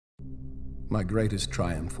My greatest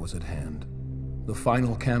triumph was at hand. The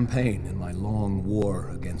final campaign in my long war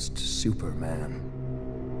against Superman.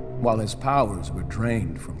 While his powers were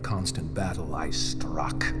drained from constant battle, I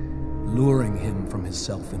struck, luring him from his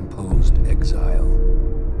self-imposed exile.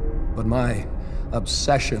 But my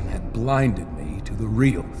obsession had blinded me to the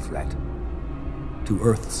real threat. To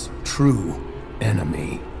Earth's true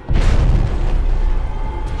enemy.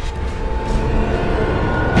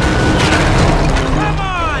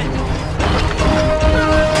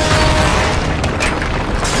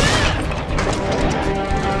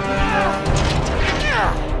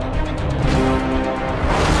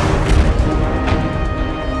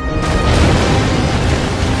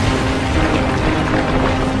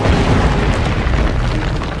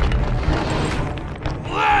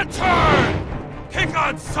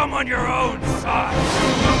 Some on your own side!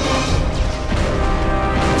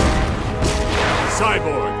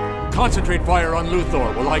 Cyborg, concentrate fire on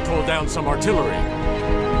Luthor while I call down some artillery.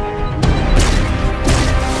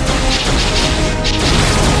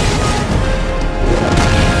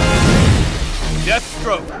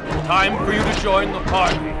 Deathstroke, time for you to join the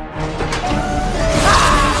party.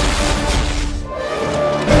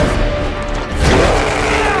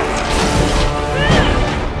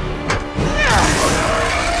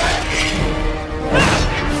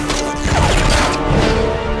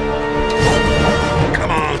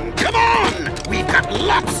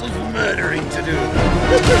 Lots of murdering to do.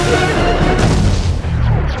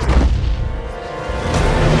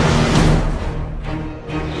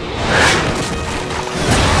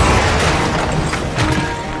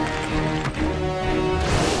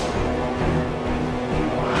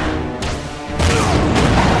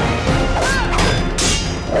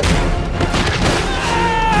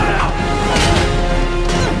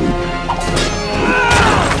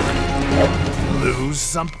 Lose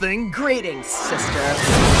something? Greetings, sister.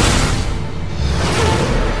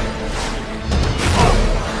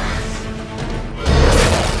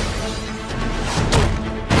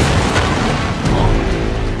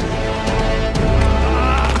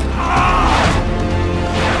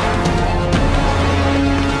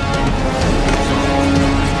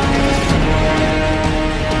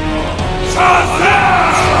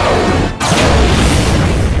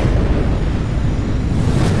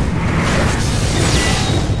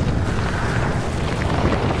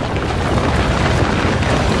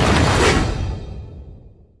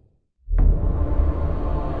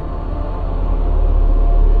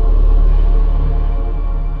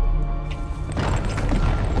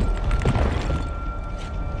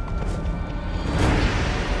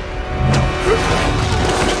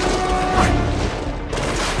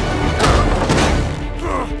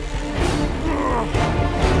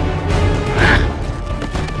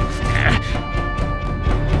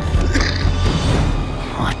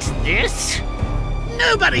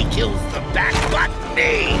 Nobody kills the Bat but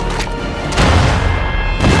me!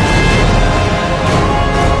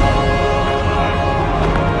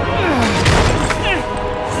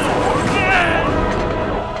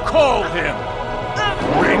 Call him!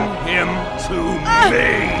 Bring him to me!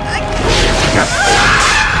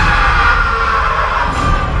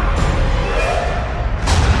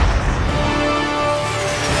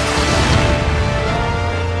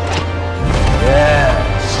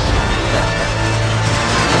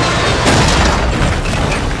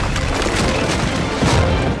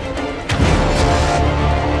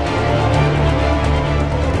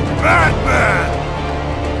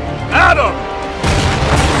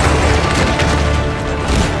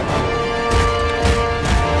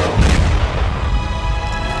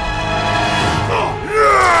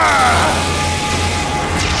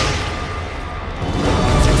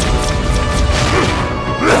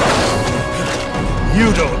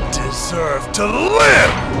 You don't deserve to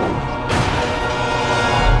live!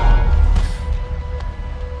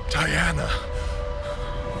 Diana.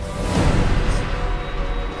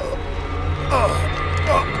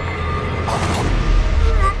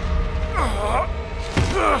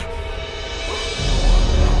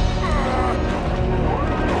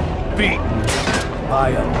 Beaten by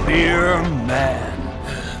a mere man.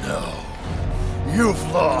 No.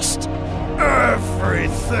 You've lost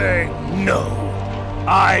everything. No.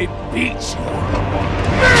 I beat you.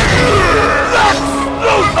 Lex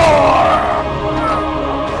Luthor!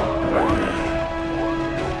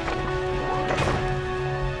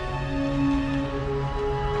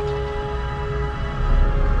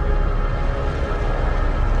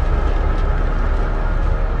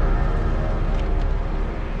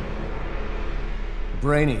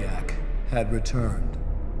 Brainiac had returned.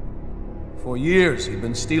 For years, he'd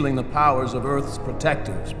been stealing the powers of Earth's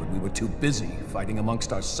protectors, but we were too busy fighting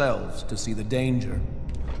amongst ourselves to see the danger.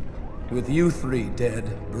 With you three dead,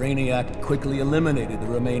 Brainiac quickly eliminated the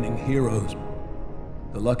remaining heroes.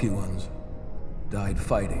 The lucky ones died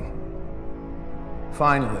fighting.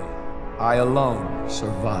 Finally, I alone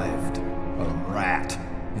survived, a rat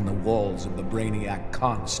in the walls of the Brainiac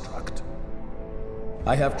construct.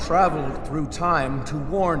 I have traveled through time to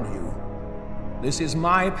warn you. This is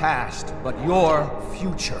my past, but your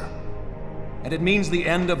future. And it means the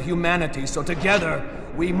end of humanity, so together,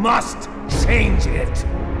 we must change it!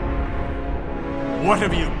 What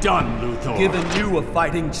have you done, Luthor? Given you a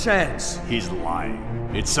fighting chance. He's lying.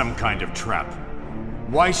 It's some kind of trap.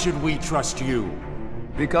 Why should we trust you?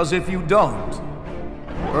 Because if you don't,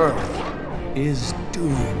 Earth is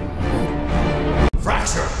doomed.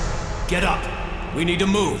 Fracture! Get up! We need to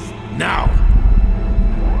move, now!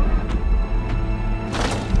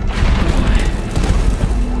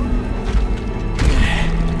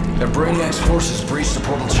 The Brainiac's forces breached the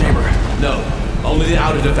portal chamber. No, only the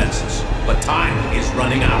outer defenses. But time is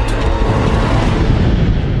running out.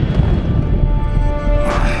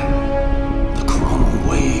 The coronal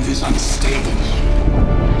wave is unstable.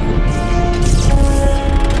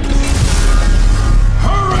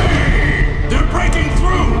 Hurry! They're breaking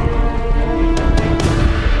through!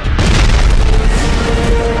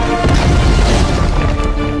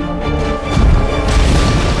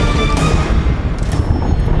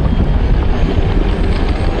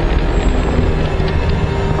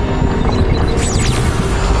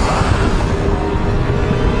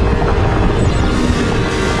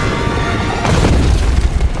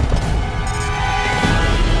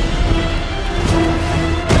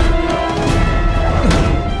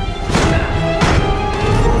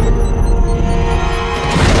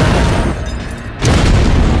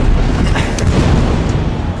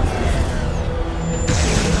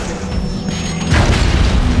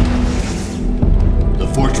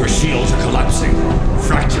 Shields are collapsing.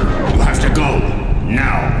 Fracture, you have to go.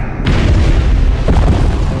 Now.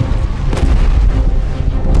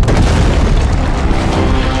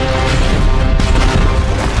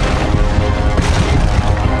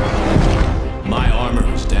 My armor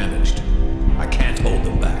is damaged. I can't hold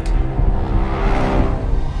them back.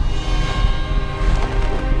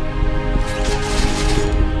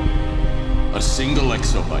 A single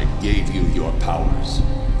exobyte gave you your powers.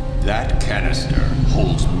 That canister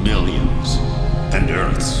holds millions, and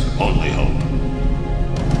Earth's only hope.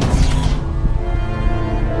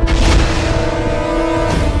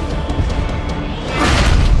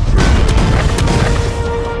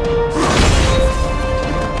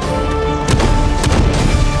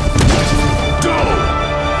 Go!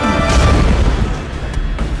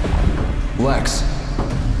 Lex,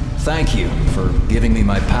 thank you for giving me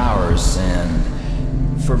my powers and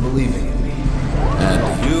for believing in me.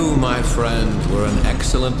 And you, my friend, were an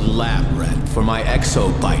excellent lab rat for my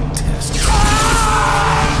exobyte test.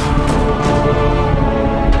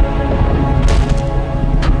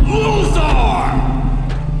 Luthor!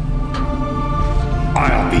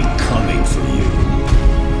 I'll be coming for you.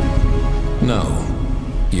 No,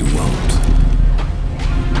 you won't.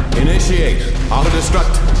 Initiate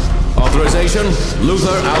auto-destruct. Authorization,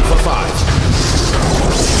 Luthor Alpha 5.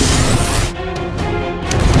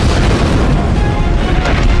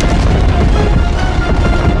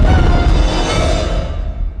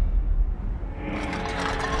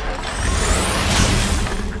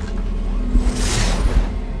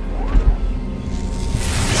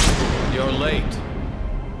 Late.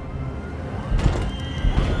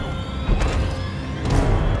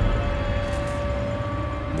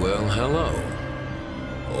 Well, hello,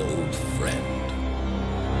 old friend.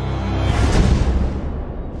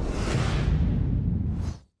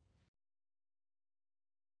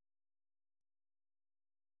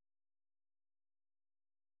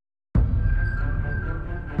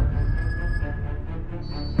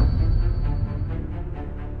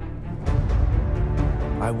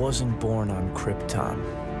 I wasn't born on Krypton.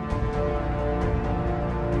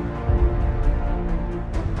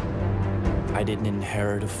 I didn't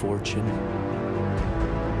inherit a fortune.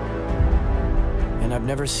 And I've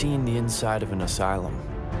never seen the inside of an asylum.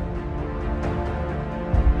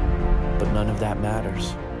 But none of that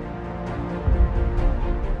matters.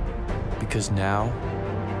 Because now,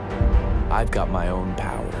 I've got my own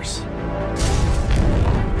powers.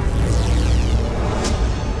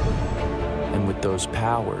 And with those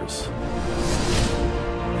powers,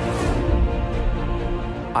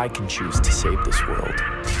 I can choose to save this world.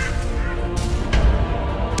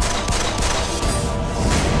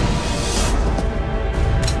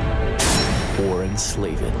 Or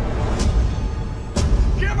enslave it.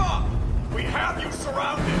 Give up! We have you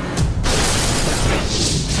surrounded!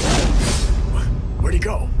 Where'd he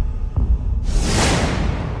go?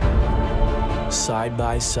 Side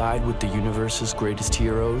by side with the universe's greatest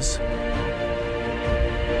heroes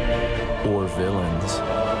or villains.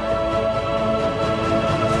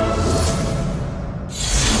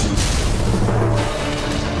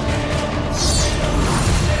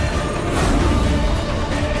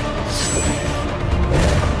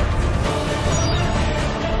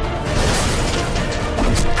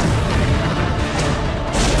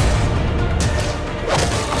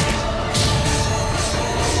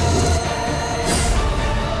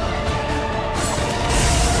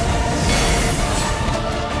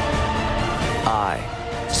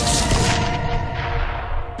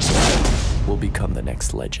 Will become the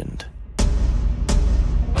next legend.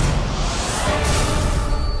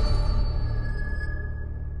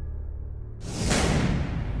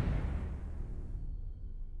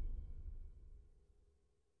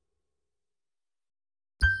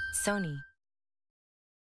 Sony.